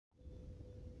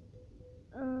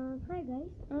Hi guys,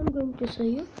 I'm going to show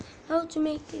you how to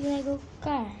make a Lego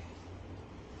car.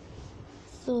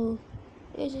 So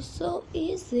it is so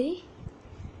easy.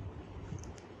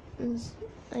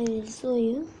 I will show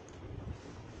you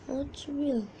how to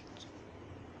build.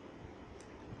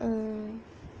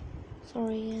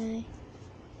 Sorry,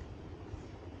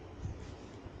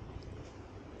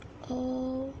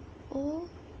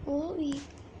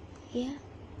 yeah.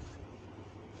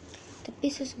 The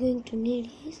pieces going to need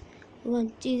is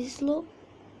one cheese slope.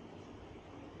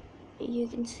 You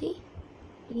can see,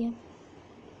 yeah.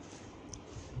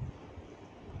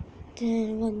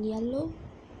 Then one yellow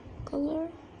color,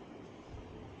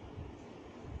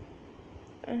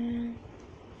 and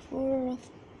four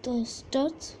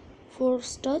studs,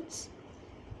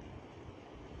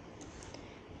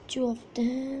 two of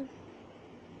them.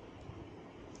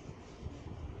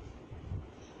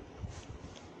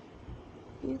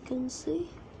 You can see,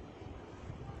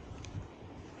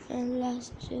 and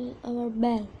last our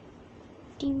bell,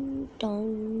 ding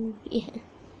dong. Yeah.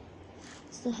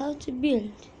 So how to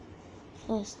build?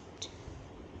 First,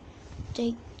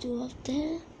 take two of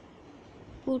them,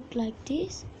 put like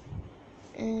this,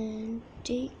 and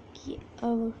take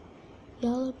our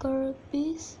yellow color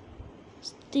piece,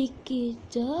 stick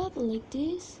it up like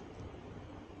this,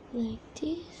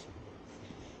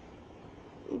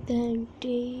 then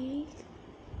take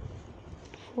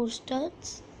four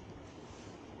studs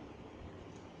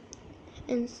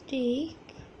and stick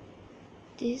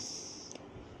this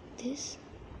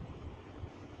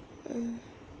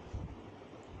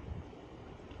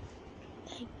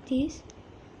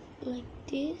like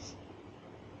this,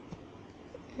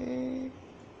 and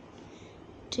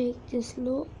take this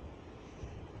loop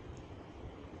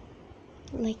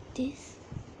like this,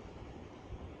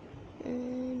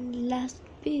 and last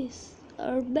piece,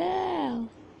 our bell.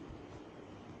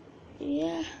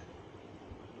 Yeah,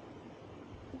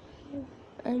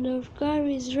 and our car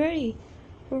is ready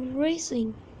for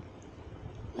racing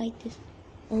like this.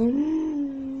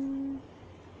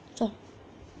 So